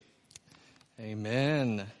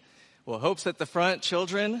Amen. Well, Hope's at the front.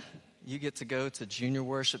 Children, you get to go to junior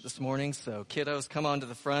worship this morning. So kiddos, come on to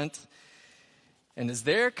the front. And as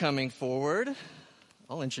they're coming forward,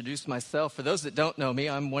 I'll introduce myself. For those that don't know me,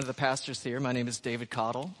 I'm one of the pastors here. My name is David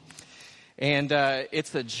Cottle. And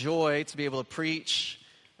it's a joy to be able to preach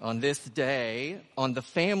on this day on the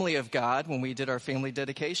family of God when we did our family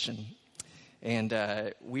dedication.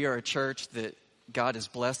 And we are a church that God has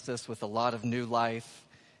blessed us with a lot of new life,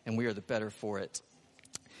 and we are the better for it.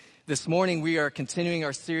 This morning, we are continuing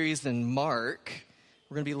our series in Mark.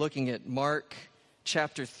 We're going to be looking at Mark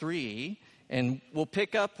chapter 3, and we'll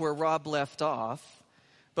pick up where Rob left off.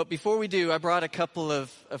 But before we do, I brought a couple of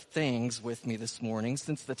things with me this morning.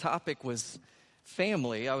 Since the topic was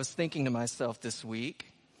family, I was thinking to myself this week,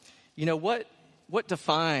 you know, what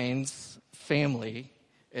defines family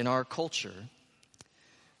in our culture?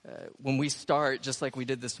 When we start, just like we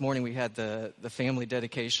did this morning, we had the family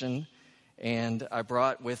dedication, and I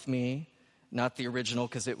brought with me, not the original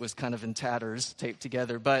because it was kind of in tatters, taped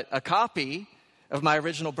together, but a copy of my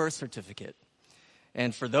original birth certificate.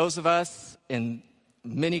 And for those of us in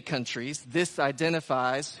many countries, this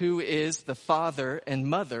identifies who is the father and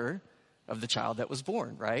mother of the child that was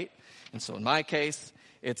born, right? And so in my case,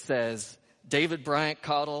 it says, David Bryant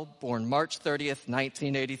Cottle, born March 30th,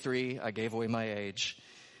 1983. I gave away my age.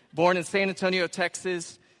 Born in San Antonio,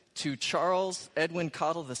 Texas, to Charles Edwin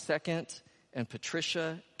Cottle II and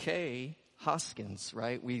Patricia K. Hoskins,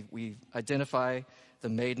 right? We identify the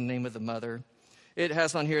maiden name of the mother. It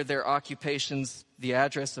has on here their occupations, the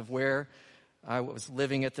address of where I was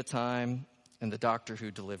living at the time, and the doctor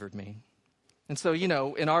who delivered me. And so, you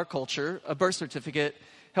know, in our culture, a birth certificate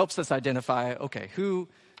helps us identify, okay, who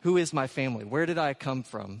is my family? Where did I come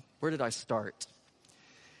from? Where did I start?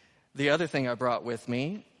 The other thing I brought with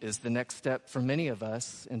me is the next step for many of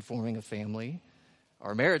us in forming a family,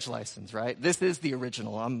 our marriage license, right? This is the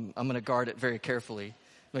original. I'm going to guard it very carefully,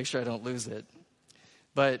 make sure I don't lose it.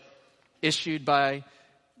 But issued by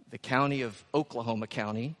the county of Oklahoma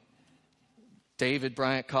County, David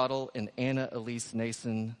Bryant Cottle and Anna Elise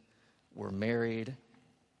Nason were married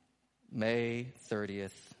May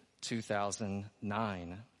 30th,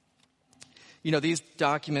 2009. You know, these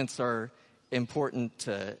documents are important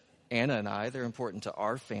to Anna and I. They're important to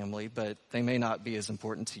our family, but they may not be as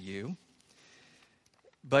important to you.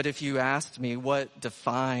 But if you asked me what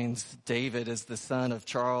defines David as the son of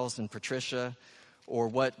Charles and Patricia, or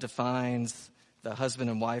what defines the husband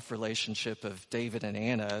and wife relationship of David and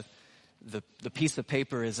Anna, the piece of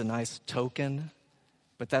paper is a nice token,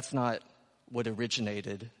 but that's not what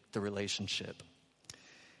originated the relationship.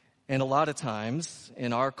 And a lot of times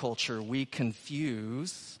in our culture, we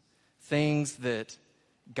confuse things that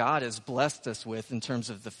God has blessed us with in terms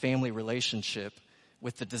of the family relationship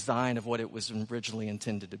with the design of what it was originally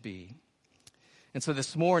intended to be. And so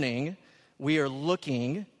this morning, we are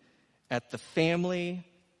looking at the family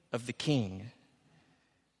of the King.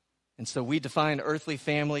 And so we define earthly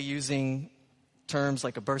family using terms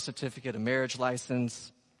like a birth certificate, a marriage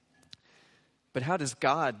license. But how does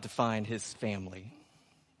God define his family?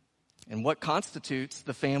 And what constitutes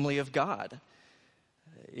the family of God?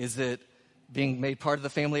 Is it being made part of the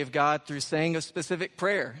family of God through saying a specific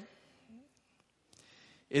prayer?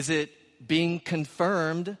 Is it being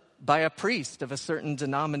confirmed by a priest of a certain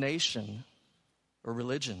denomination or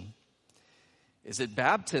religion? Is it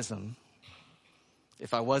baptism?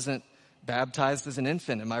 If I wasn't baptized as an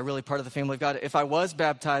infant, am I really part of the family of God? If I was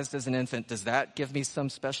baptized as an infant, does that give me some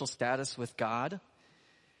special status with God?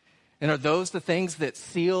 And are those the things that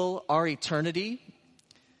seal our eternity?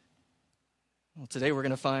 Well, today we're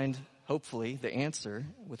going to find, hopefully, the answer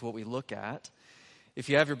with what we look at. If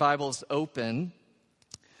you have your Bibles open,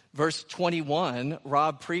 verse 21,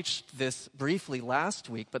 Rob preached this briefly last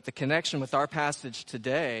week, but the connection with our passage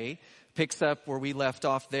today picks up where we left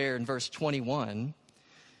off there in verse 21,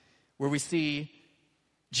 where we see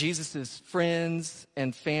Jesus' friends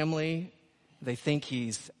and family. They think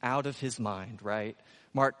he's out of his mind, right?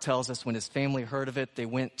 Mark tells us when his family heard of it, they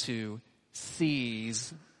went to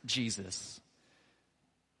seize Jesus.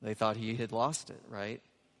 They thought he had lost it, right?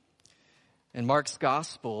 And Mark's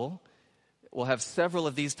gospel will have several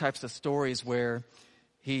of these types of stories where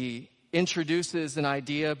he introduces an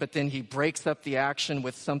idea, but then he breaks up the action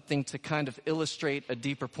with something to kind of illustrate a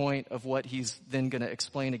deeper point of what he's then going to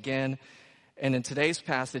explain again. And in today's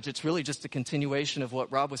passage, it's really just a continuation of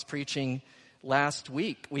what Rob was preaching last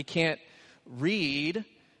week. We can't read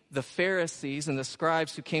the Pharisees and the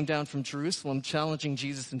scribes who came down from Jerusalem challenging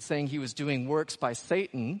Jesus and saying he was doing works by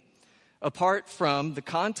Satan, apart from the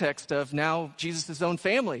context of now Jesus' own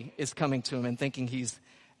family is coming to him and thinking he's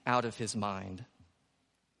out of his mind.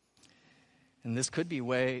 And this could be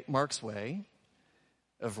Mark's way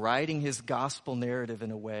of writing his gospel narrative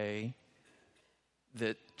in a way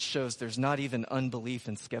that shows there's not even unbelief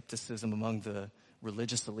and skepticism among the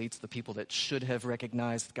religious elites, the people that should have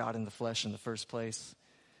recognized God in the flesh in the first place.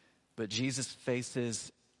 But Jesus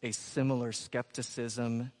faces a similar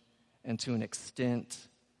skepticism and, to an extent,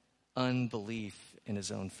 unbelief in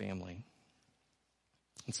his own family.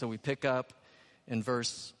 And so we pick up in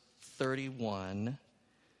verse 31,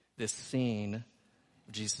 this scene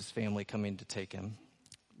of Jesus' family coming to take him.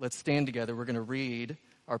 Let's stand together. We're going to read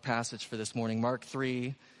our passage for this morning, Mark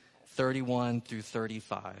 3, 31 through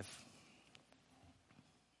 35.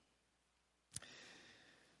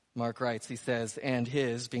 Mark writes, he says, "And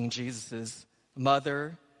his," being Jesus'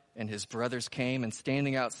 mother, and his brothers came, and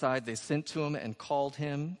standing outside, they sent to him and called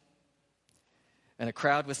him. And a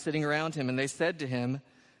crowd was sitting around him, and they said to him,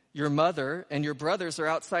 "Your mother and your brothers are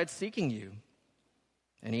outside seeking you."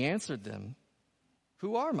 And he answered them,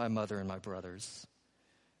 "Who are my mother and my brothers?"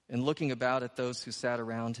 And looking about at those who sat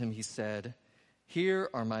around him, he said, "Here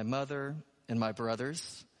are my mother and my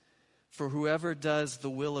brothers. For whoever does the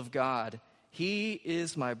will of God, he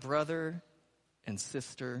is my brother and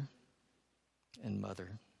sister and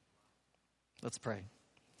mother." Let's pray.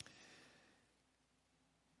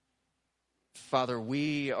 Father,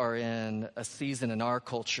 we are in a season in our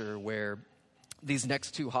culture where these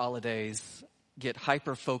next two holidays get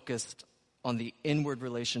hyper-focused on the inward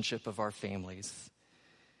relationship of our families.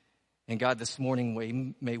 And God, this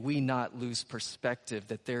morning, may we not lose perspective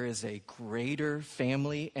that there is a greater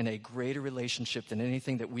family and a greater relationship than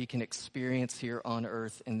anything that we can experience here on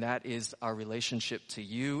earth, and that is our relationship to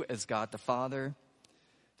you as God the Father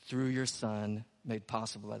through your Son, made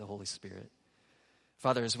possible by the Holy Spirit.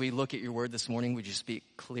 Father, as we look at your word this morning, would you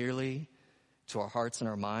speak clearly to our hearts and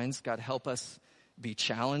our minds? God, help us be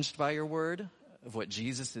challenged by your word of what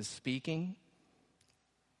Jesus is speaking.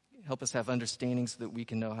 Help us have understanding so that we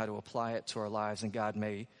can know how to apply it to our lives. And God,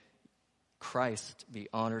 may Christ be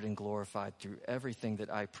honored and glorified through everything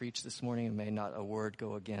that I preach this morning, and may not a word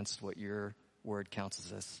go against what your word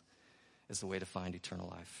counsels us as the way to find eternal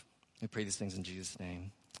life. We pray these things in Jesus'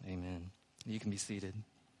 name. Amen. You can be seated.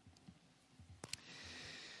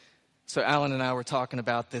 So Alan and I were talking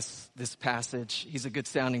about this passage. He's a good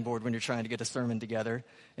sounding board when you're trying to get a sermon together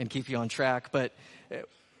and keep you on track. But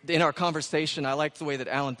in our conversation, I liked the way that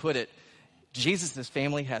Alan put it. Jesus'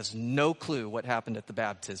 family has no clue what happened at the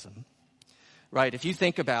baptism. Right? If you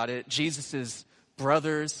think about it, Jesus'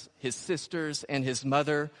 brothers, his sisters, and his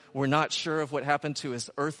mother were not sure of what happened to his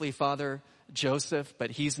earthly father, Joseph,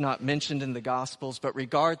 but he's not mentioned in the Gospels. But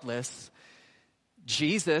regardless,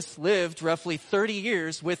 Jesus lived roughly 30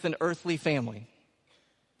 years with an earthly family.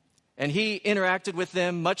 And he interacted with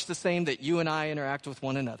them much the same that you and I interact with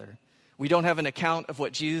one another. We don't have an account of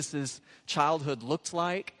what Jesus' childhood looked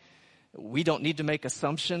like. We don't need to make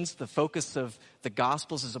assumptions. The focus of the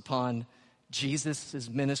Gospels is upon Jesus'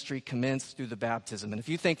 ministry commenced through the baptism. And if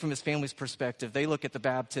you think from his family's perspective, they look at the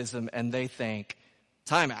baptism and they think,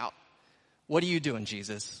 time out. What are you doing,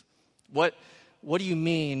 Jesus? What do you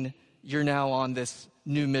mean you're now on this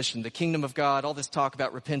new mission, the kingdom of God, all this talk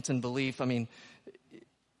about repentant belief? I mean,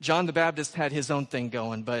 John the Baptist had his own thing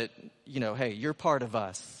going, but, hey, you're part of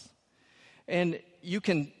us. And you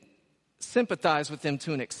can sympathize with them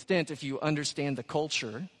to an extent if you understand the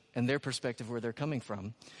culture and their perspective where they're coming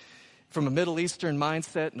from. From a Middle Eastern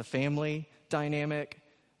mindset and a family dynamic,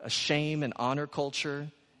 a shame and honor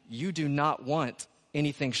culture, you do not want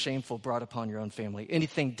anything shameful brought upon your own family,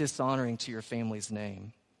 anything dishonoring to your family's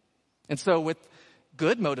name. And so with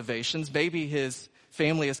good motivations, maybe his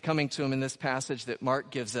family is coming to him in this passage that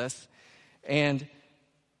Mark gives us, and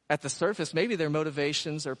at the surface, maybe their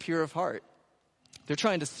motivations are pure of heart. They're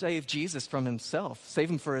trying to save Jesus from himself, save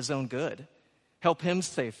him for his own good, help him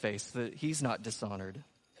save face so that he's not dishonored.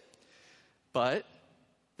 But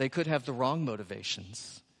they could have the wrong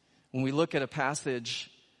motivations. When we look at a passage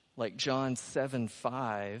like John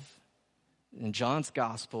 7:5, in John's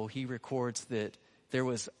gospel, he records that there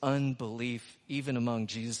was unbelief even among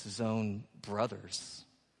Jesus' own brothers.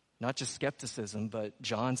 Not just skepticism, but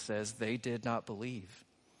John says they did not believe.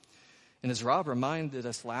 And as Rob reminded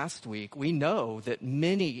us last week, we know that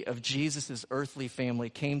many of Jesus' earthly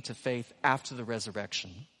family came to faith after the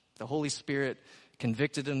resurrection. The Holy Spirit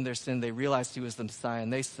convicted them of their sin. They realized he was the Messiah,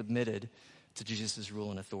 and they submitted to Jesus'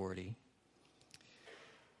 rule and authority.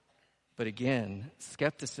 But again,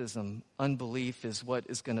 skepticism, unbelief is what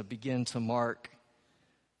is going to begin to mark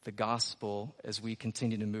the gospel as we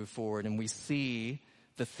continue to move forward. And we see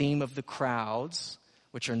the theme of the crowds,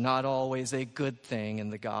 which are not always a good thing in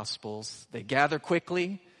the gospels. They gather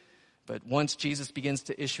quickly, But once Jesus begins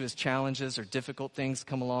to issue his challenges or difficult things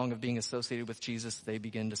come along of being associated with Jesus, they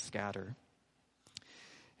begin to scatter.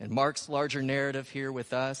 And Mark's larger narrative here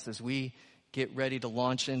with us as we get ready to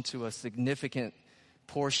launch into a significant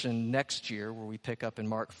portion next year where we pick up in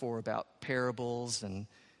Mark 4 about parables and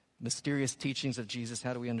mysterious teachings of Jesus.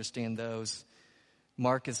 How do we understand those?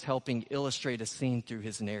 Mark is helping illustrate a scene through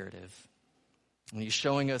his narrative. And he's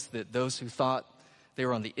showing us that those who thought they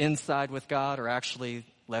were on the inside with God are actually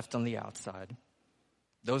left on the outside.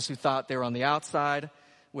 Those who thought they were on the outside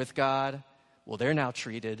with God, well, they're now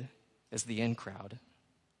treated as the in crowd.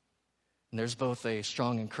 And there's both a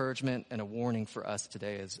strong encouragement and a warning for us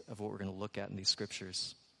today of what we're going to look at in these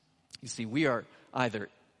scriptures. You see, we are either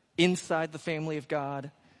inside the family of God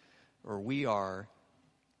or we are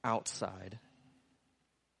outside.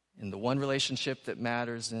 And the one relationship that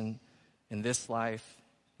matters in this life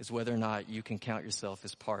is whether or not you can count yourself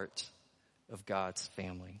as part of God's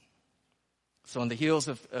family. So on the heels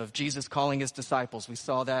of Jesus calling his disciples, we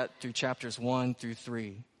saw that through chapters 1 through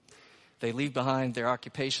 3. They leave behind their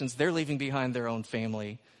occupations. They're leaving behind their own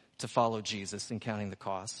family to follow Jesus and counting the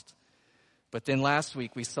cost. But then last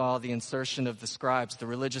week we saw the insertion of the scribes, the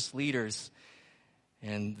religious leaders,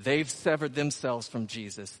 and they've severed themselves from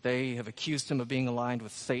Jesus. They have accused him of being aligned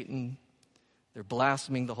with Satan. They're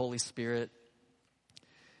blaspheming the Holy Spirit.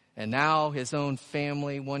 And now his own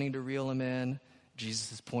family wanting to reel him in,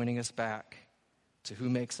 Jesus is pointing us back to who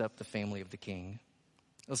makes up the family of the King.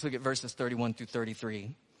 Let's look at verses 31 through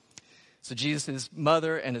 33. So Jesus'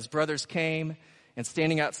 mother and his brothers came, and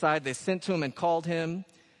standing outside, they sent to him and called him.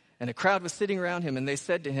 And a crowd was sitting around him, and they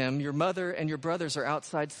said to him, "Your mother and your brothers are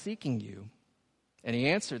outside seeking you." And he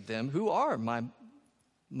answered them, "Who are my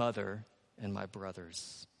mother and my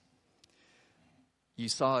brothers?" You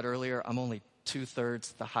saw it earlier. I'm only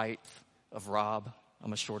 2/3 the height of Rob.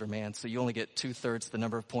 I'm a shorter man, so you only get 2/3 the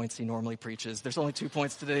number of points he normally preaches. There's only 2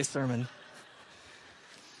 points to today's sermon.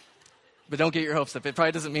 But don't get your hopes up. It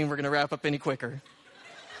probably doesn't mean we're going to wrap up any quicker.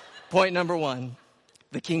 Point number 1,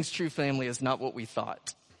 the King's true family is not what we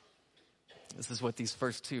thought. This is what these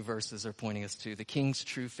first 2 verses are pointing us to. The King's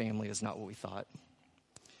true family is not what we thought.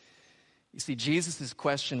 You see, Jesus'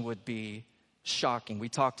 question would be shocking. We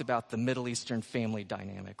talked about the Middle Eastern family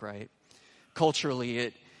dynamic, right?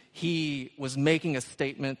 Culturally, he was making a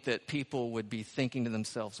statement that people would be thinking to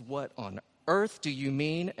themselves, what on earth do you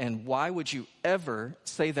mean? And why would you ever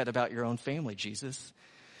say that about your own family, Jesus?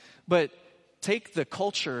 But take the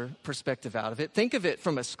culture perspective out of it. Think of it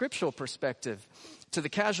from a scriptural perspective. To the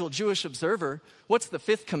casual Jewish observer, what's the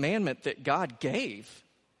 5th commandment that God gave?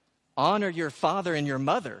 Honor your father and your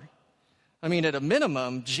mother. I mean, at a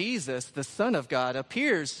minimum, Jesus, the Son of God,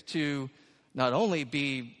 appears to not only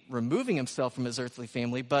be removing himself from his earthly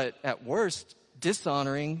family, but at worst,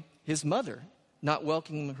 dishonoring his mother, not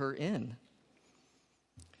welcoming her in.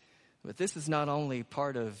 But this is not only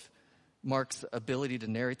part of Mark's ability to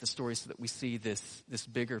narrate the story so that we see this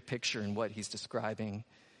bigger picture in what he's describing,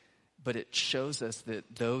 but it shows us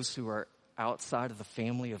that those who are outside of the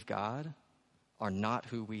family of God are not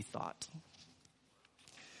who we thought.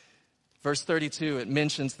 Verse 32, it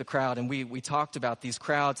mentions the crowd, and we talked about these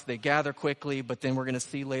crowds. They gather quickly, but then we're going to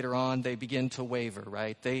see later on they begin to waver,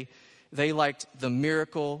 right? They liked the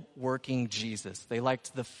miracle-working Jesus. They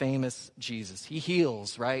liked the famous Jesus. He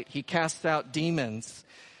heals, right? He casts out demons.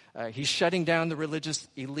 He's shutting down the religious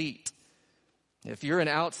elite. If you're an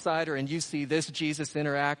outsider and you see this Jesus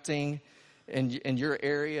interacting in your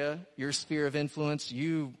area, your sphere of influence,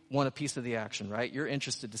 you want a piece of the action, right? You're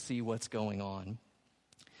interested to see what's going on.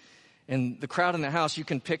 And the crowd in the house, you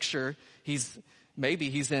can picture, maybe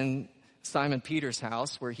he's in Simon Peter's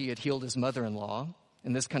house where he had healed his mother-in-law,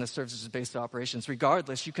 and this kind of serves as base operations.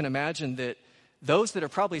 Regardless, you can imagine that those that are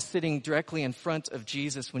probably sitting directly in front of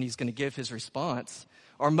Jesus when he's going to give his response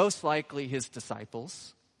are most likely his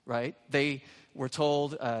disciples, right? They were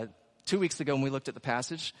told 2 weeks ago when we looked at the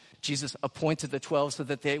passage, Jesus appointed the 12 so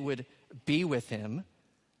that they would be with him.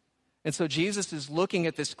 And so Jesus is looking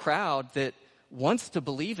at this crowd that wants to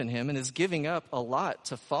believe in him and is giving up a lot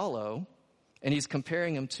to follow, and he's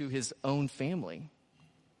comparing them to his own family.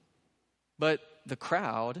 But the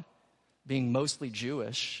crowd, being mostly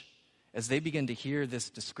Jewish, as they begin to hear this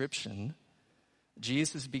description,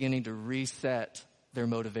 Jesus is beginning to reset their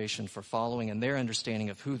motivation for following and their understanding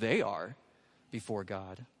of who they are before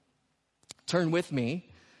God. Turn with me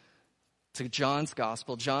to John's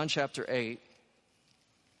Gospel, John chapter 8,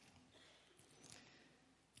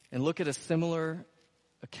 and look at a similar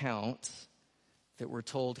account that we're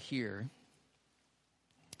told here.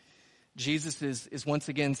 Jesus is once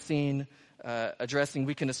again seen addressing,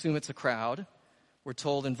 we can assume it's a crowd, we're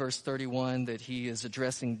told in verse 31 that he is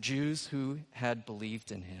addressing Jews who had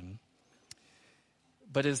believed in him.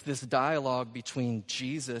 But as this dialogue between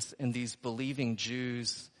Jesus and these believing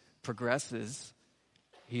Jews progresses,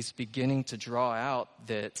 he's beginning to draw out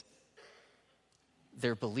that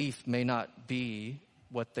their belief may not be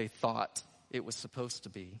what they thought it was supposed to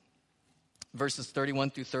be. Verses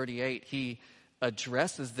 31 through 38, he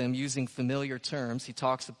addresses them using familiar terms. He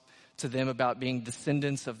talks to them about being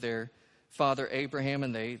descendants of their father Abraham,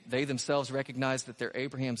 and they themselves recognize that they're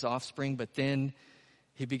Abraham's offspring, but then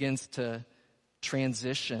he begins to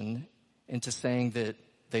transition into saying that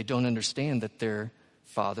they don't understand that their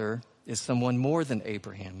father is someone more than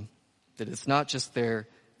Abraham, that it's not just their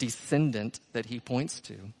descendant that he points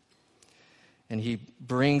to. And he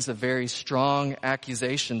brings a very strong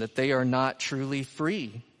accusation that they are not truly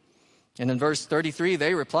free. And in verse 33,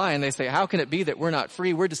 they reply and they say, how can it be that we're not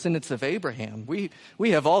free? We're descendants of Abraham.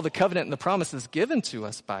 We have all the covenant and the promises given to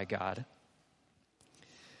us by God.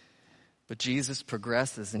 But Jesus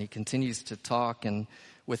progresses and he continues to talk, and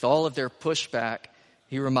with all of their pushback,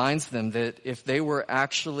 he reminds them that if they were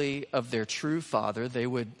actually of their true father, they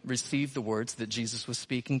would receive the words that Jesus was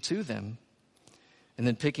speaking to them. And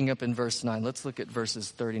then picking up in verse 9, let's look at verses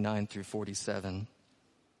 39 through 47.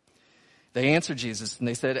 They answered Jesus and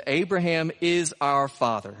they said, Abraham is our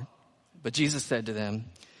father. But Jesus said to them,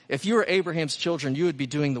 if you were Abraham's children, you would be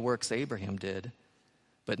doing the works Abraham did.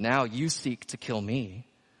 But now you seek to kill me,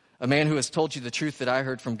 a man who has told you the truth that I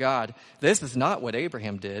heard from God. This is not what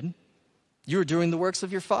Abraham did. You are doing the works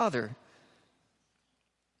of your father.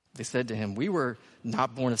 They said to him, we were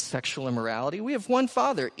not born of sexual immorality. We have one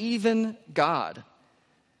father, even God.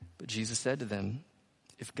 But Jesus said to them,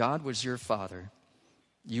 if God was your father,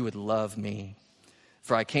 you would love me.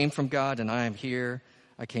 For I came from God and I am here.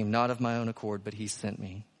 I came not of my own accord, but he sent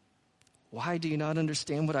me. Why do you not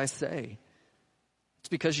understand what I say? It's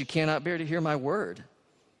because you cannot bear to hear my word.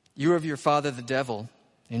 You are of your father the devil,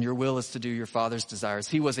 and your will is to do your father's desires.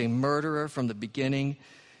 He was a murderer from the beginning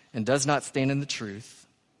and does not stand in the truth,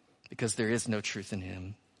 because there is no truth in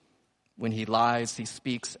him. When he lies, he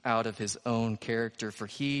speaks out of his own character, for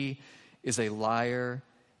he is a liar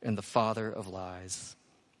and the father of lies.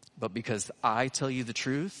 But because I tell you the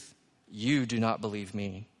truth, you do not believe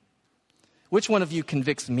me. Which one of you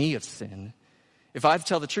convicts me of sin? If I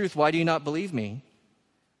tell the truth, why do you not believe me?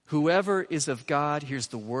 Whoever is of God hears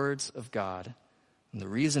the words of God. And the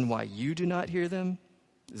reason why you do not hear them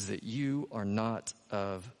is that you are not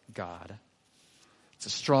of God. It's a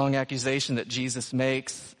strong accusation that Jesus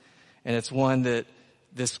makes, and it's one that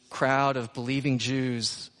this crowd of believing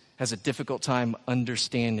Jews has a difficult time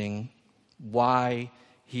understanding why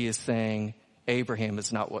he is saying Abraham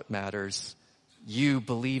is not what matters. You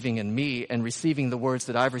believing in me and receiving the words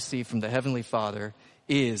that I've received from the Heavenly Father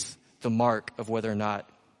is the mark of whether or not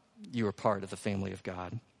you are part of the family of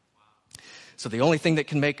God. So the only thing that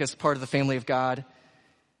can make us part of the family of God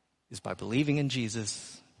is by believing in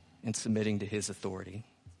Jesus and submitting to his authority.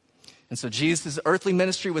 And so Jesus' earthly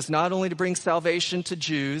ministry was not only to bring salvation to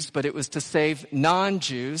Jews, but it was to save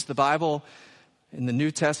non-Jews. The Bible in the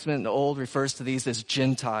New Testament and the Old refers to these as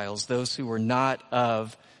Gentiles, those who were not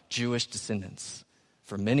of Jewish descendants.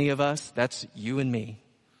 For many of us, that's you and me.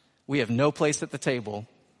 We have no place at the table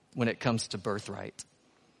when it comes to birthright.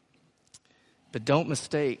 But don't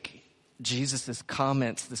mistake Jesus'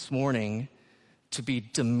 comments this morning to be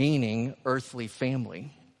demeaning earthly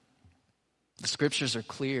family. The scriptures are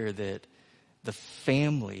clear that the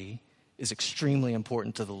family is extremely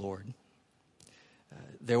important to the Lord.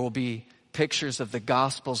 There will be pictures of the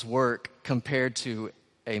gospel's work compared to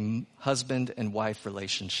a husband and wife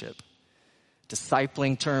relationship.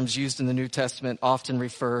 Discipling terms used in the New Testament often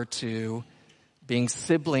refer to being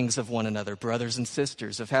siblings of one another, brothers and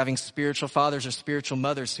sisters, of having spiritual fathers or spiritual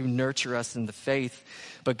mothers who nurture us in the faith.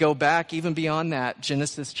 But go back even beyond that,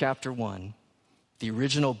 Genesis chapter 1, the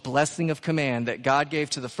original blessing of command that God gave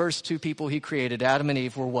to the first two people he created, Adam and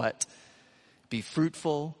Eve, were what? Be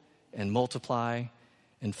fruitful and multiply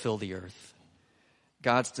and fill the earth.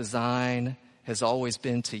 God's design has always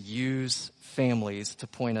been to use families to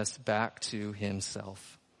point us back to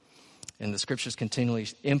himself. And the scriptures continually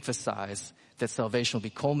emphasize that salvation will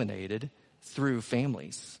be culminated through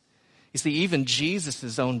families. You see, even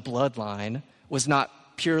Jesus' own bloodline was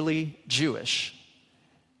not purely Jewish.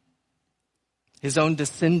 His own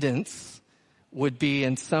descendants would be,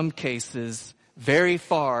 in some cases, very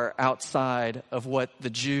far outside of what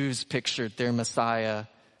the Jews pictured their Messiah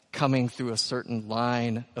coming through a certain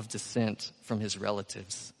line of descent from his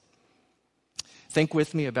relatives. Think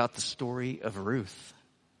with me about the story of Ruth.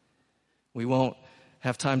 We won't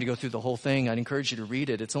have time to go through the whole thing, I'd encourage you to read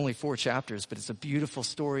it. It's only 4 chapters, but it's a beautiful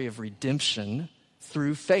story of redemption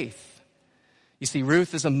through faith. You see,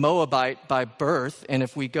 Ruth is a Moabite by birth, and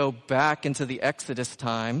if we go back into the Exodus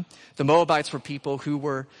time, the Moabites were people who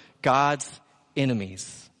were God's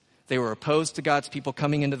enemies. They were opposed to God's people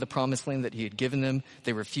coming into the promised land that he had given them.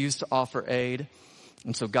 They refused to offer aid,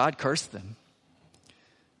 and so God cursed them.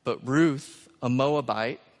 But Ruth, a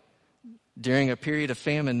Moabite, during a period of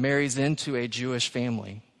famine, marries into a Jewish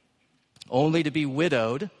family, only to be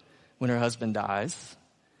widowed when her husband dies.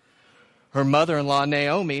 Her mother-in-law,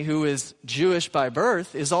 Naomi, who is Jewish by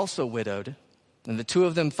birth, is also widowed. And the two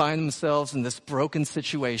of them find themselves in this broken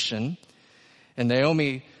situation. And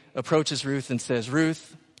Naomi approaches Ruth and says,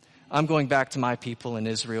 Ruth, I'm going back to my people in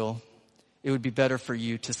Israel. It would be better for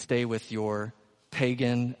you to stay with your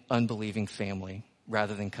pagan, unbelieving family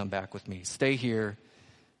rather than come back with me. Stay here,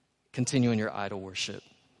 continue in your idol worship.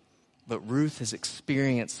 But Ruth has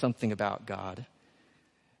experienced something about God,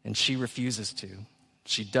 and she refuses to.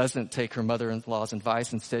 She doesn't take her mother-in-law's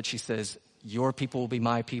advice. Instead, she says, your people will be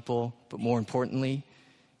my people, but more importantly,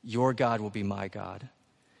 your God will be my God.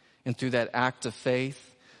 And through that act of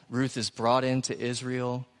faith, Ruth is brought into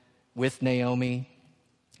Israel with Naomi,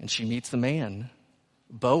 and she meets a man,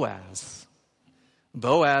 Boaz.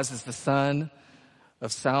 Boaz is the son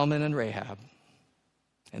of Salmon and Rahab.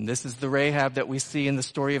 And this is the Rahab that we see in the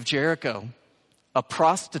story of Jericho, a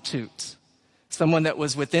prostitute, someone that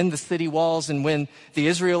was within the city walls. And when the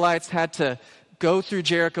Israelites had to go through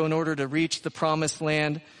Jericho in order to reach the promised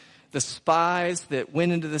land, the spies that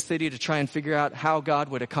went into the city to try and figure out how God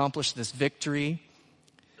would accomplish this victory,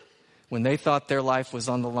 when they thought their life was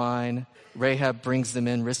on the line, Rahab brings them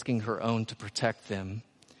in, risking her own to protect them.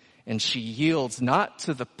 And she yields not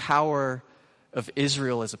to the power of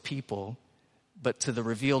Israel as a people, but to the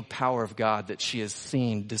revealed power of God that she has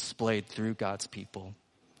seen displayed through God's people.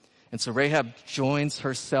 And so Rahab joins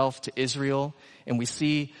herself to Israel, and we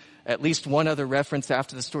see at least one other reference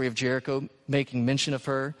after the story of Jericho making mention of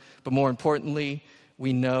her. But more importantly,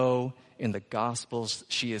 we know in the Gospels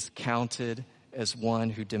she is counted as one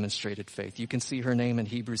who demonstrated faith. You can see her name in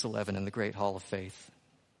Hebrews 11 in the Great Hall of Faith.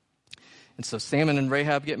 And so Salmon and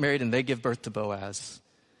Rahab get married, and they give birth to Boaz.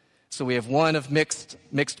 So we have one of mixed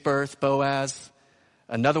birth, Boaz,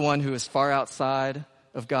 another one who is far outside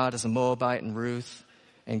of God as a Moabite and Ruth.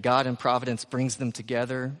 And God in providence brings them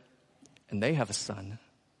together, and they have a son.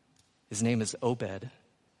 His name is Obed.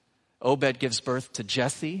 Obed gives birth to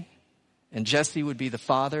Jesse, and Jesse would be the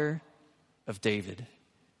father of David,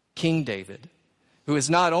 King David, who is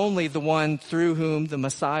not only the one through whom the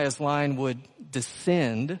Messiah's line would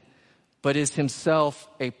descend, but is himself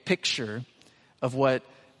a picture of what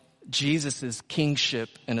Jesus' kingship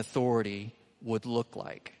and authority would look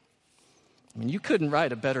like. I mean, you couldn't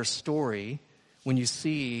write a better story when you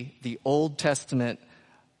see the Old Testament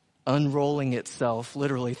unrolling itself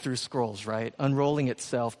literally through scrolls, right? Unrolling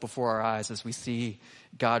itself before our eyes as we see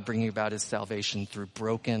God bringing about his salvation through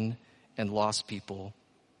broken and lost people.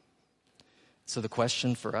 So the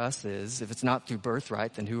question for us is, if it's not through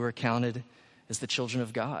birthright, then who are counted as the children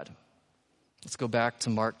of God? Let's go back to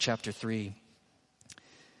Mark chapter 3,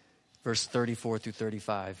 verse 34 through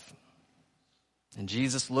 35. And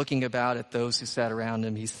Jesus, looking about at those who sat around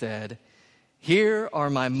him, he said, "Here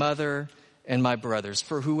are my mother and my brothers.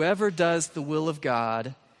 For whoever does the will of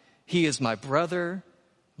God, he is my brother,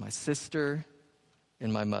 my sister,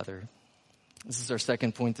 and my mother." This is our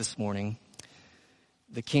second point this morning.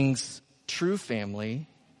 The king's true family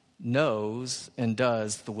knows and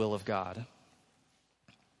does the will of God.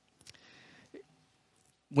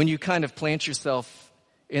 When you kind of plant yourself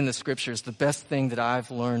in the scriptures, the best thing that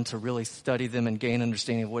I've learned to really study them and gain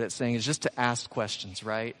understanding of what it's saying is just to ask questions,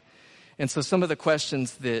 right? And so some of the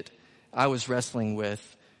questions that I was wrestling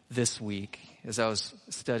with this week as I was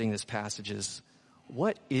studying this passage is,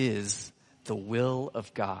 what is the will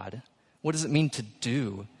of God? What does it mean to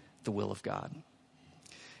do the will of God?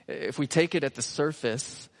 If we take it at the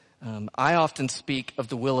surface, I often speak of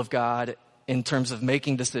the will of God in terms of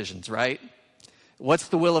making decisions, right? What's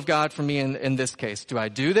the will of God for me in this case? Do I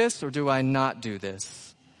do this or do I not do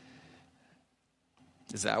this?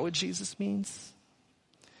 Is that what Jesus means?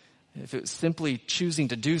 If it was simply choosing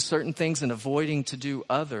to do certain things and avoiding to do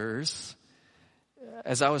others,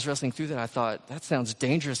 as I was wrestling through that, I thought, that sounds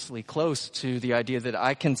dangerously close to the idea that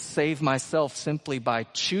I can save myself simply by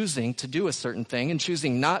choosing to do a certain thing and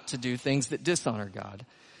choosing not to do things that dishonor God.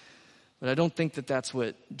 But I don't think that that's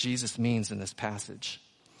what Jesus means in this passage.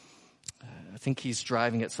 I think he's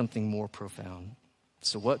driving at something more profound.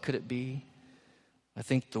 So what could it be? I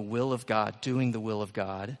think the will of God, doing the will of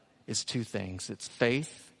God, is two things. It's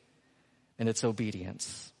faith and it's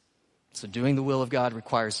obedience. So doing the will of God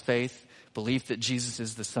requires faith, belief that Jesus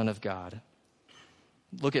is the Son of God.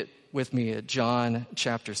 Look with me at John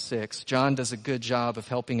chapter 6. John does a good job of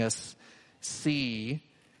helping us see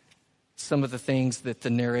some of the things that the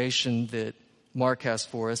narration that Mark has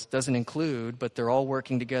for us doesn't include, but they're all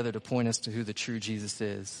working together to point us to who the true Jesus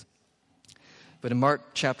is. But in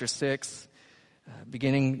Mark chapter 6,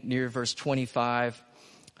 beginning near verse 25,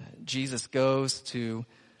 Jesus goes to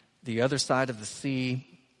the other side of the sea,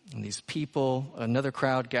 and these people, another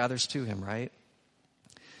crowd gathers to him, right?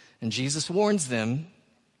 And Jesus warns them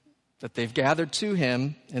that they've gathered to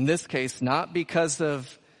him, in this case, not because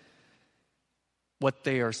of what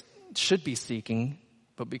they should be seeking,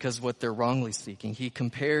 but because of what they're wrongly seeking. He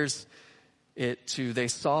compares it to, they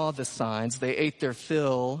saw the signs, they ate their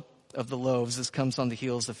fill of the loaves. This comes on the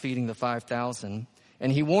heels of feeding the 5,000.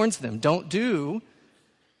 And he warns them, don't do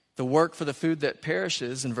the work for the food that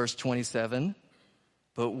perishes in verse 27,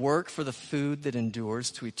 but work for the food that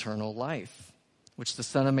endures to eternal life, which the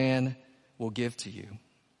Son of Man will give to you.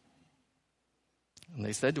 And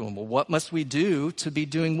they said to him, well, what must we do to be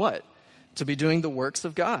doing what? To be doing the works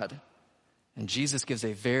of God. And Jesus gives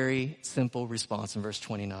a very simple response in verse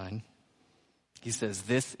 29. He says,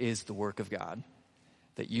 this is the work of God,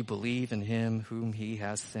 that you believe in him whom he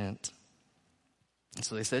has sent. And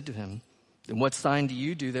so they said to him, then what sign do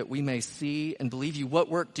you do that we may see and believe you? What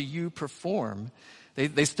work do you perform?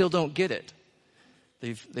 They still don't get it.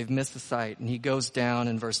 They've missed the sight. And he goes down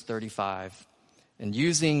in verse 35. And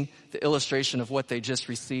using the illustration of what they just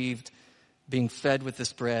received, being fed with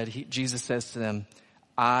this bread, Jesus says to them,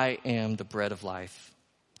 I am the bread of life.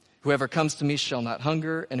 Whoever comes to me shall not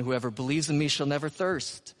hunger, and whoever believes in me shall never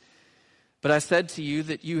thirst. But I said to you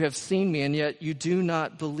that you have seen me, and yet you do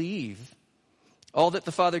not believe. All that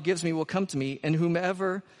the Father gives me will come to me, and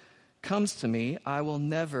whomever comes to me I will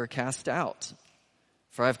never cast out.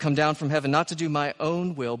 For I have come down from heaven not to do my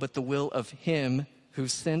own will, but the will of him who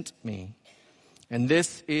sent me. And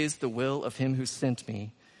this is the will of him who sent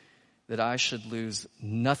me, that I should lose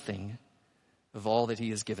nothing of all that he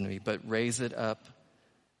has given me, but raise it up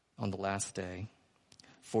on the last day.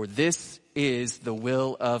 For this is the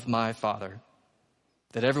will of my Father,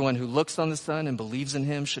 that everyone who looks on the Son and believes in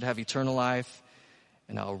him should have eternal life,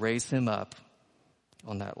 and I'll raise him up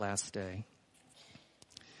on that last day.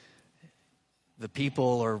 The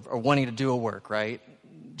people are wanting to do a work, right?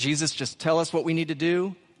 Jesus, just tell us what we need to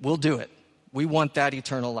do. We'll do it. We want that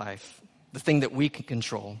eternal life, the thing that we can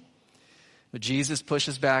control. But Jesus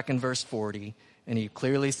pushes back in verse 40, and he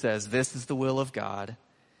clearly says, this is the will of God,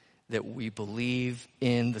 that we believe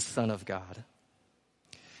in the Son of God.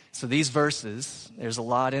 So these verses, there's a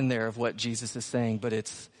lot in there of what Jesus is saying, but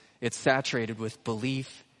it's saturated with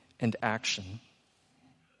belief and action.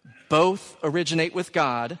 Both originate with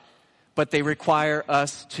God, but they require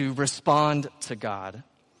us to respond to God.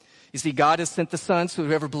 You see, God has sent the Son, so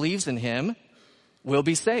whoever believes in him will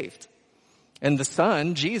be saved. And the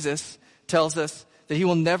Son, Jesus, tells us that he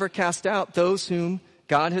will never cast out those whom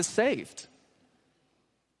God has saved.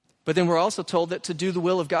 But then we're also told that to do the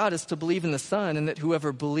will of God is to believe in the Son, and that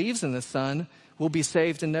whoever believes in the Son will be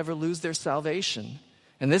saved and never lose their salvation.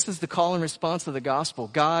 And this is the call and response of the gospel.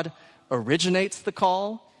 God originates the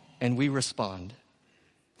call, and we respond.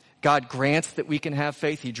 God grants that we can have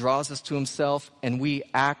faith. He draws us to himself, and we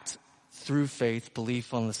act through faith,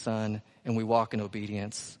 belief on the Son, and we walk in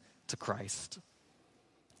obedience to Christ.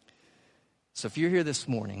 So if you're here this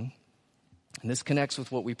morning, and this connects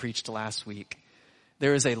with what we preached last week,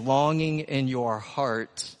 there is a longing in your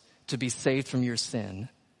heart to be saved from your sin.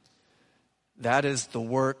 That is the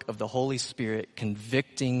work of the Holy Spirit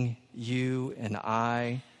convicting you and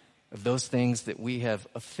I of those things that we have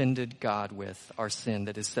offended God with, our sin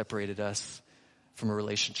that has separated us from a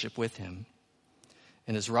relationship with him.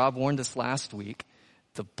 And as Rob warned us last week,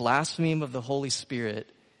 the blasphemy of the Holy Spirit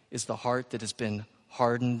is the heart that has been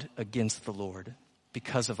hardened against the Lord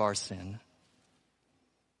because of our sin.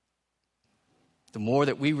 The more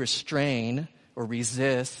that we restrain or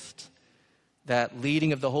resist that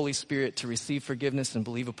leading of the Holy Spirit to receive forgiveness and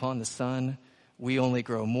believe upon the Son, we only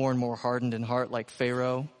grow more and more hardened in heart like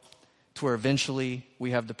Pharaoh, to where eventually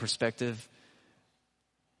we have the perspective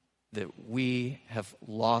that we have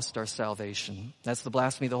lost our salvation. That's the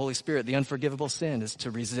blasphemy of the Holy Spirit. The unforgivable sin is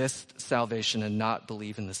to resist salvation and not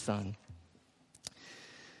believe in the Son.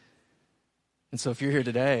 And so if you're here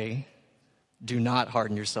today, do not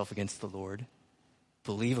harden yourself against the Lord.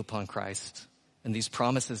 Believe upon Christ and these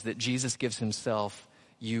promises that Jesus gives himself,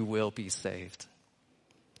 you will be saved.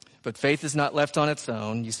 But faith is not left on its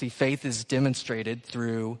own. You see, faith is demonstrated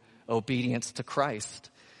through obedience to Christ.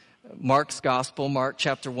 Mark's gospel, Mark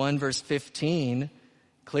chapter 1, verse 15,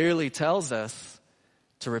 clearly tells us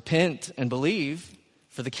to repent and believe,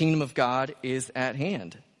 for the kingdom of God is at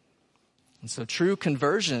hand. And so true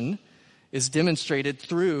conversion is demonstrated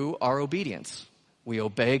through our obedience. We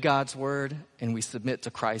obey God's word and we submit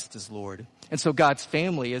to Christ as Lord. And so God's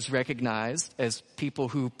family is recognized as people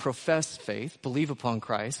who profess faith, believe upon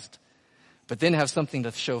Christ, but then have something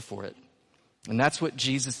to show for it. And that's what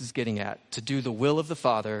Jesus is getting at. To do the will of the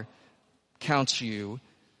Father counts you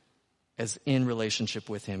as in relationship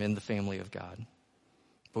with him, in the family of God.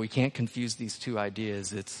 But we can't confuse these two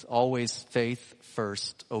ideas. It's always faith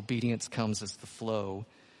first. Obedience comes as the flow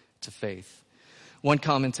to faith. One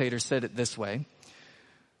commentator said it this way: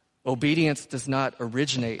 obedience does not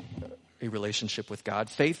originate a relationship with God.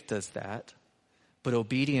 Faith does that. But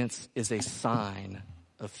obedience is a sign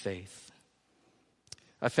of faith.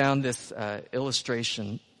 I found this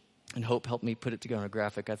illustration, and Hope helped me put it together on a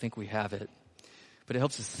graphic. I think we have it. But it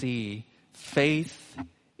helps us see faith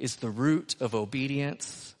is the root of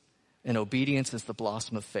obedience, and obedience is the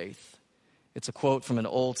blossom of faith. It's a quote from an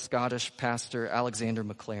old Scottish pastor, Alexander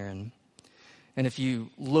MacLaren. And if you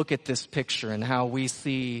look at this picture and how we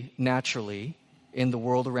see naturally in the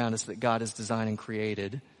world around us that God has designed and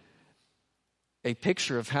created, a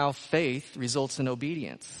picture of how faith results in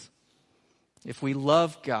obedience. If we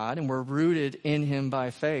love God and we're rooted in him by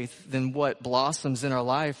faith, then what blossoms in our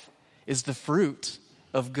life is the fruit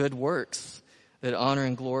of good works that honor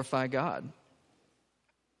and glorify God.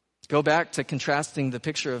 Go back to contrasting the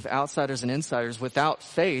picture of outsiders and insiders. Without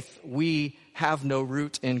faith, we have no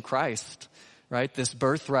root in Christ, right? This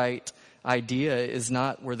birthright idea is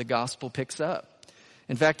not where the gospel picks up.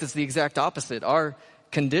 In fact, it's the exact opposite. Our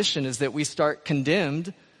condition is that we start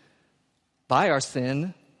condemned by our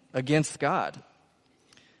sin against God.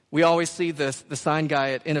 We always see the sign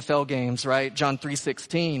guy at NFL games, right? John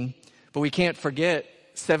 3:16. But we can't forget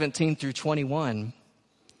 17 through 21.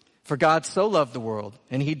 For God so loved the world,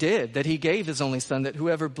 and he did, that he gave his only son, that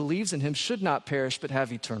whoever believes in him should not perish but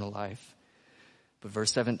have eternal life. But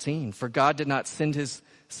verse 17, for God did not send his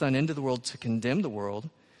son into the world to condemn the world,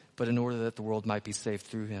 but in order that the world might be saved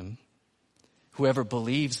through him. Whoever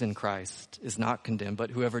believes in Christ is not condemned,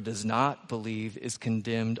 but whoever does not believe is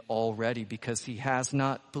condemned already, because he has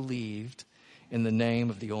not believed in the name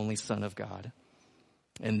of the only Son of God.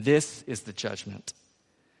 And this is the judgment.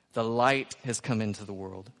 The light has come into the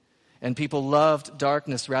world, and people loved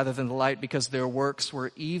darkness rather than the light, because their works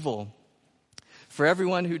were evil. For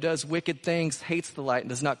everyone who does wicked things hates the light and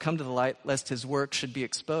does not come to the light, lest his work should be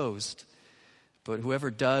exposed. But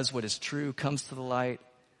whoever does what is true comes to the light,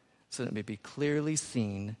 so that it may be clearly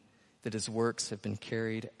seen that his works have been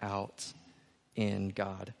carried out in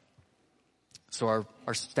God. So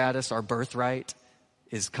our status, our birthright,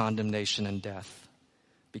 is condemnation and death.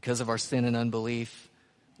 Because of our sin and unbelief,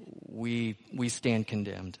 we stand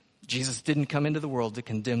condemned. Jesus didn't come into the world to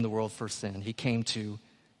condemn the world for sin. He came to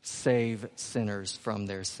save sinners from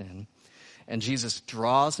their sin. And Jesus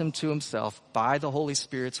draws them to himself by the Holy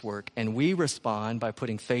Spirit's work, and we respond by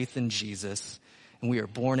putting faith in Jesus, and we are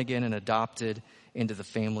born again and adopted into the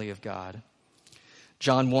family of God.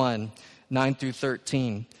 John 1, 9 through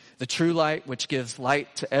 13. The true light, which gives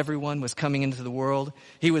light to everyone, was coming into the world.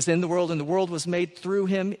 He was in the world, and the world was made through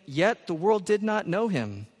him, yet the world did not know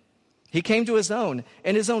him. He came to his own,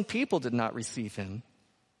 and his own people did not receive him.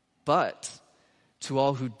 But to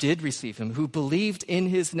all who did receive him, who believed in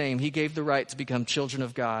his name, he gave the right to become children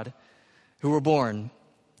of God, who were born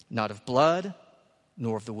not of blood,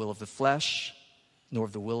 nor of the will of the flesh, nor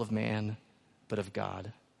of the will of man, but of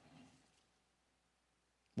God.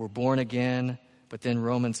 We're born again, but then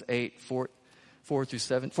Romans 8, 14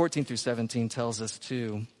 through 17 tells us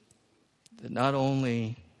too that not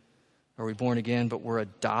only are we born again, but we're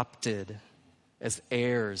adopted as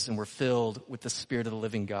heirs, and we're filled with the Spirit of the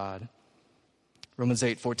living God. Romans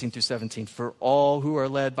 8, 14 through 17. For all who are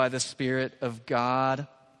led by the Spirit of God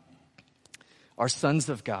are sons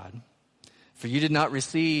of God. For you did not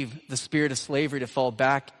receive the spirit of slavery to fall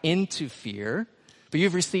back into fear, but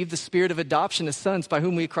you've received the spirit of adoption as sons, by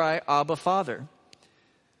whom we cry, Abba, Father.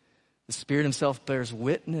 The Spirit himself bears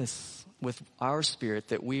witness with our spirit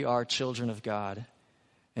that we are children of God.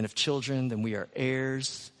 And if children, then we are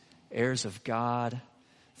heirs, heirs of God,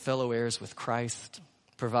 fellow heirs with Christ,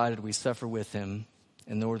 provided we suffer with him,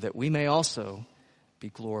 in order that we may also be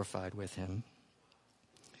glorified with him.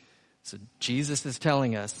 So Jesus is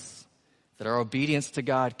telling us that our obedience to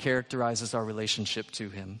God characterizes our relationship to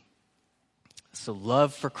him. So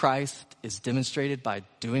love for Christ is demonstrated by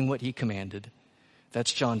doing what he commanded.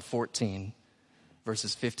 That's John 14,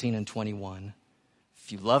 verses 15 and 21.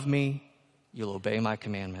 If you love me, you'll obey my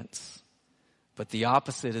commandments. But the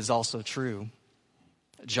opposite is also true.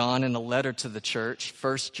 John, in a letter to the church,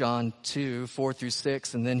 1 John 2, 4 through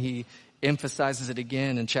 6, and then he emphasizes it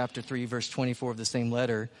again in chapter 3, verse 24 of the same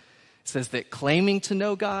letter, says that claiming to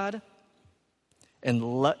know God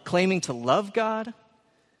and claiming to love God,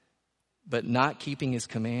 but not keeping his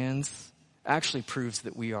commands, actually proves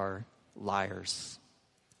that we are liars.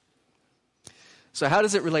 So how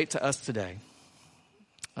does it relate to us today?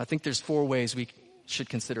 I think there's 4 ways we should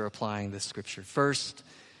consider applying this scripture. First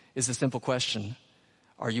is a simple question.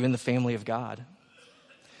 Are you in the family of God?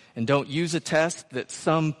 And don't use a test that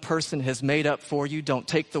some person has made up for you. Don't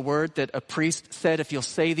take the word that a priest said, if you'll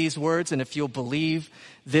say these words and if you'll believe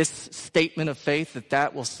this statement of faith,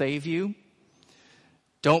 that will save you.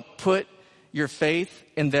 Don't put your faith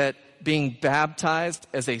in that being baptized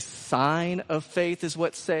as a sign of faith is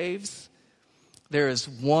what saves. There is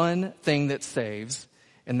one thing that saves,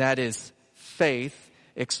 and that is faith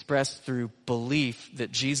expressed through belief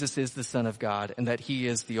that Jesus is the Son of God and that he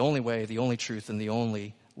is the only way, the only truth, and the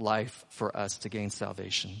only life for us to gain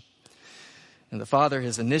salvation. And the Father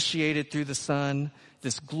has initiated through the Son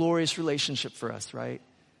this glorious relationship for us, right?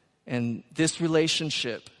 And this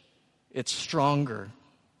relationship, it's stronger.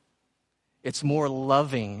 It's more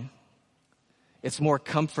loving. It's more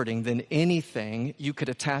comforting than anything you could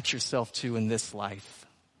attach yourself to in this life.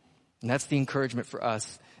 And that's the encouragement for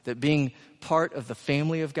us, that being part of the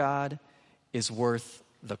family of God is worth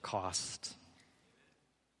the cost.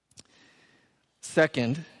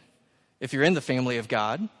 Second, if you're in the family of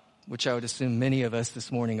God, which I would assume many of us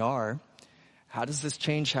this morning are, how does this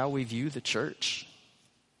change how we view the church?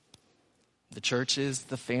 The church is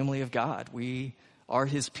the family of God. We are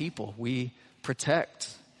his people. We protect,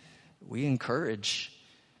 we encourage,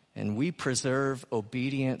 and we preserve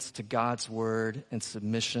obedience to God's word and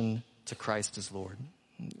submission to Christ as Lord.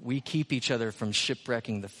 We keep each other from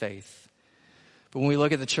shipwrecking the faith. But when we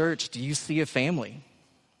look at the church, do you see a family?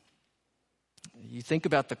 You think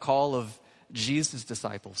about the call of Jesus'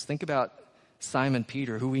 disciples. Think about Simon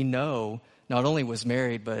Peter, who we know not only was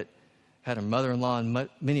married, but had a mother-in-law and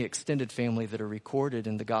many extended family that are recorded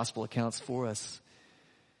in the gospel accounts for us.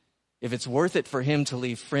 If it's worth it for him to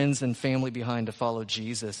leave friends and family behind to follow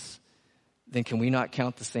Jesus, then can we not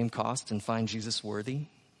count the same cost and find Jesus worthy?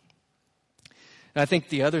 And I think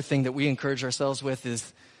the other thing that we encourage ourselves with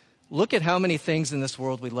is look at how many things in this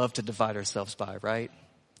world we love to divide ourselves by, right?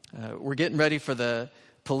 We're getting ready for the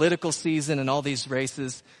political season and all these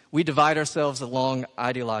races. We divide ourselves along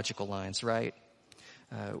ideological lines, right?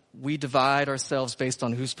 We divide ourselves based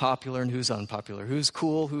on who's popular and who's unpopular, who's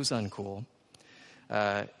cool, who's uncool,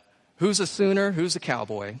 who's a Sooner, who's a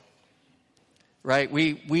cowboy, right?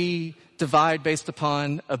 We divide based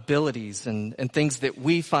upon abilities and things that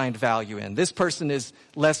we find value in. This person is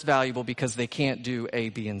less valuable because they can't do A,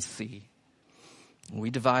 B, and C. We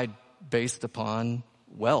divide based upon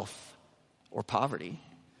wealth or poverty.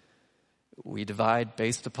 We divide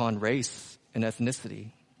based upon race and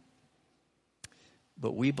ethnicity.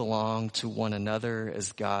 But we belong to one another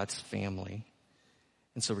as God's family.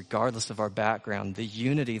 And so regardless of our background, the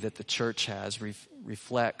unity that the church has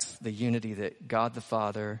reflects the unity that God the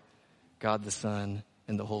Father, God the Son,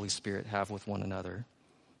 and the Holy Spirit have with one another.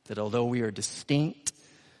 That although we are distinct,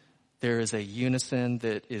 there is a unison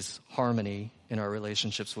that is harmony in our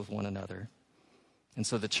relationships with one another. And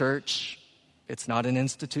so the church, it's not an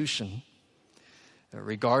institution.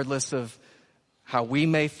 Regardless of how we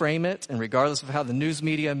may frame it, and regardless of how the news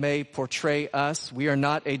media may portray us, we are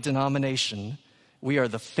not a denomination. We are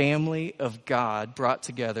the family of God brought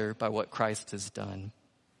together by what Christ has done.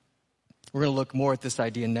 We're going to look more at this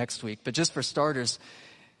idea next week. But just for starters,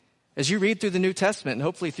 as you read through the New Testament, and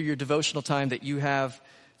hopefully through your devotional time that you have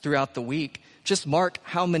throughout the week, just mark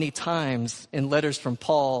how many times in letters from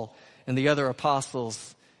Paul and the other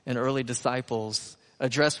apostles and early disciples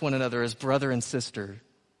address one another as brother and sister,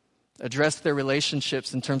 address their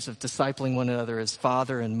relationships in terms of discipling one another as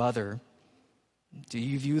father and mother. Do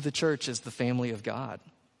you view the church as the family of God?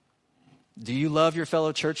 Do you love your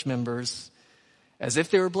fellow church members as if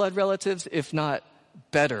they were blood relatives, if not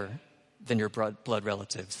better than your blood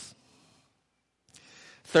relatives?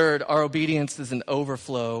 Third, our obedience is an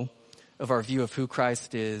overflow of our view of who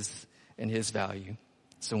Christ is and his value.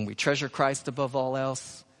 So when we treasure Christ above all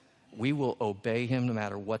else, we will obey him no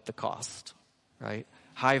matter what the cost, right?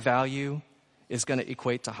 High value is going to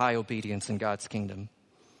equate to high obedience in God's kingdom.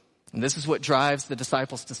 And this is what drives the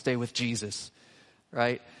disciples to stay with Jesus,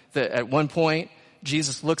 right? That at one point,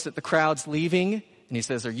 Jesus looks at the crowds leaving, and he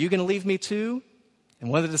says, "Are you going to leave me too?" And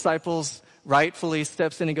one of the disciples rightfully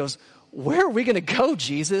steps in and goes, "Where are we going to go,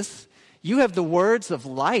 Jesus? You have the words of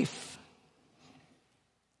life.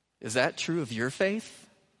 Is that true of your faith?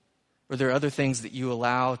 Or are there other things that you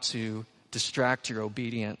allow to distract your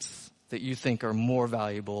obedience that you think are more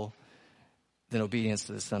valuable than obedience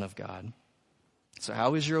to the Son of God? So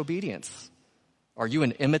how is your obedience? Are you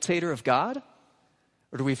an imitator of God?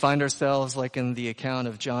 Or do we find ourselves like in the account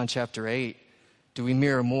of John chapter 8? Do we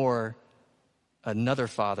mirror more another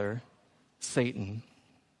father, Satan,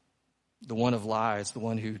 the one of lies, the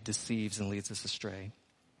one who deceives and leads us astray?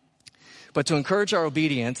 But to encourage our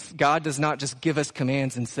obedience, God does not just give us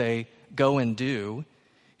commands and say, go and do.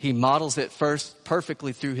 He models it first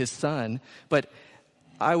perfectly through his Son. But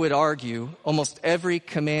I would argue almost every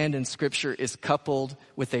command in Scripture is coupled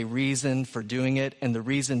with a reason for doing it, and the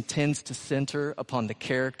reason tends to center upon the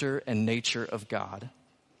character and nature of God.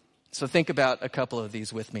 So think about a couple of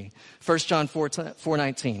these with me. 1 John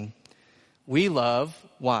 4:19. We love,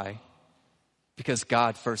 why? Because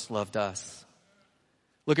God first loved us.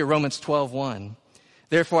 Look at Romans 12:1.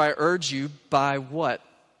 Therefore I urge you by what?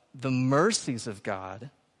 The mercies of God,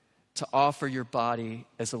 to offer your body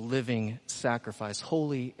as a living sacrifice,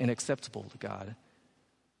 holy and acceptable to God.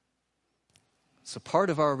 So part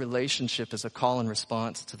of our relationship is a call and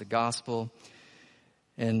response to the gospel.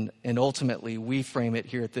 And ultimately, we frame it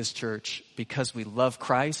here at this church because we love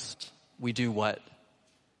Christ, we do what?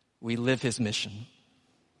 We live his mission.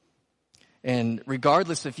 And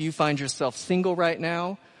regardless if you find yourself single right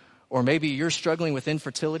now, or maybe you're struggling with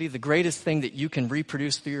infertility, the greatest thing that you can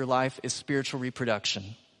reproduce through your life is spiritual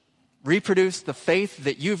reproduction. Reproduce the faith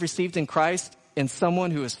that you've received in Christ in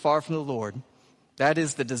someone who is far from the Lord. That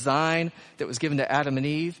is the design that was given to Adam and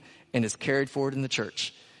Eve and is carried forward in the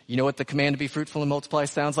church. You know what the command to be fruitful and multiply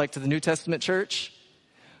sounds like to the New Testament church?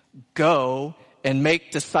 Go and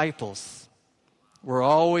make disciples. We're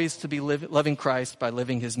always to be loving Christ by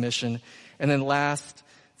living his mission. And then last,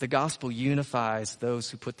 the gospel unifies those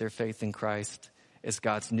who put their faith in Christ as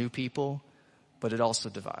God's new people, but it also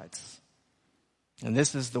divides. And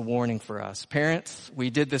this is the warning for us. Parents, we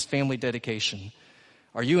did this family dedication.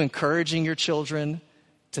 Are you encouraging your children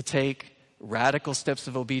to take radical steps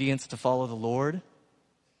of obedience to follow the Lord?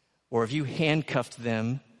 Or have you handcuffed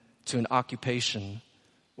them to an occupation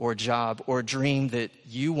or a job or a dream that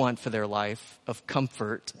you want for their life of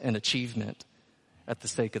comfort and achievement at the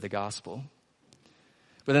sake of the gospel?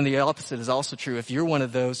 But then the opposite is also true. If you're one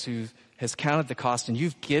of those who has counted the cost and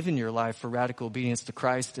you've given your life for radical obedience to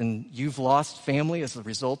Christ and you've lost family as a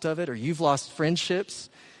result of it, or you've lost friendships,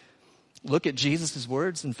 look at Jesus'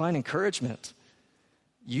 words and find encouragement.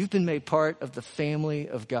 You've been made part of the family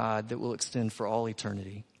of God that will extend for all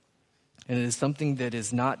eternity. And it is something that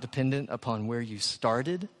is not dependent upon where you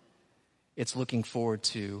started. It's looking forward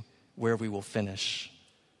to where we will finish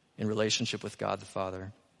in relationship with God the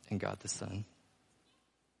Father and God the Son.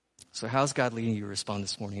 So how's God leading you to respond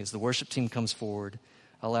this morning? As the worship team comes forward,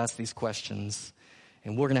 I'll ask these questions.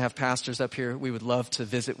 And we're going to have pastors up here. We would love to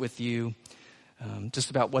visit with you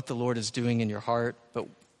just about what the Lord is doing in your heart. But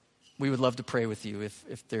we would love to pray with you.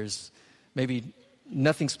 If there's maybe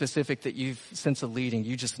nothing specific that you've sense of leading,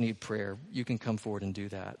 you just need prayer, you can come forward and do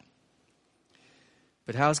that.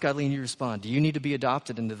 But how's God leading you to respond? Do you need to be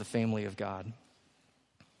adopted into the family of God?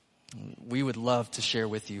 We would love to share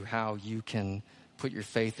with you how you can put your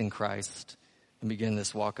faith in Christ and begin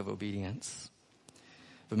this walk of obedience.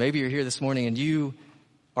 But maybe you're here this morning and you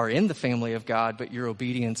are in the family of God, but your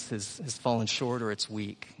obedience has fallen short or it's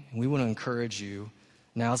weak. And we want to encourage you,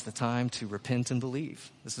 now's the time to repent and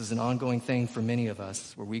believe. This is an ongoing thing for many of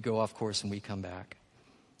us where we go off course and we come back.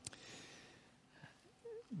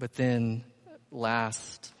 But then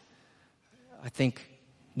last, I think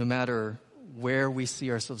no matter where we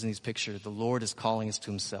see ourselves in these pictures, the Lord is calling us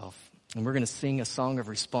to himself. And we're going to sing a song of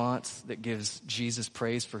response that gives Jesus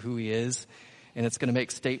praise for who he is. And it's going to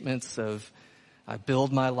make statements of, I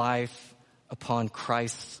build my life upon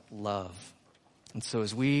Christ's love. And so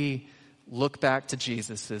as we look back to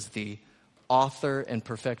Jesus as the author and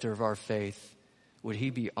perfecter of our faith, would he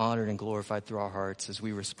be honored and glorified through our hearts as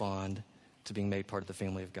we respond to being made part of the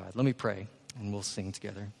family of God. Let me pray, and we'll sing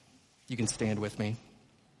together. You can stand with me.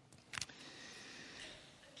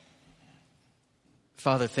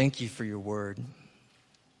 Father, thank you for your word.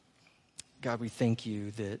 God, we thank you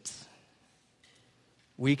that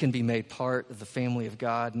we can be made part of the family of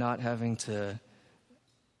God, not having to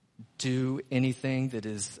do anything that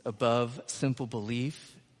is above simple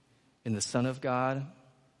belief in the Son of God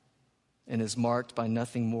and is marked by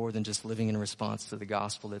nothing more than just living in response to the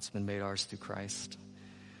gospel that's been made ours through Christ.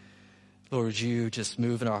 Lord, would you just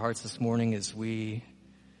move in our hearts this morning as we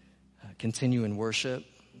continue in worship?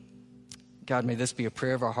 God, may this be a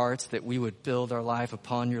prayer of our hearts that we would build our life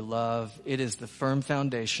upon your love. It is the firm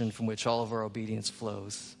foundation from which all of our obedience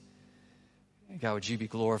flows. God, would you be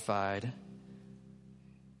glorified?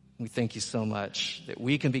 We thank you so much that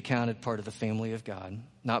we can be counted part of the family of God,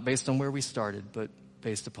 not based on where we started, but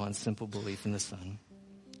based upon simple belief in the Son.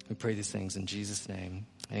 We pray these things in Jesus' name.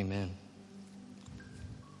 Amen.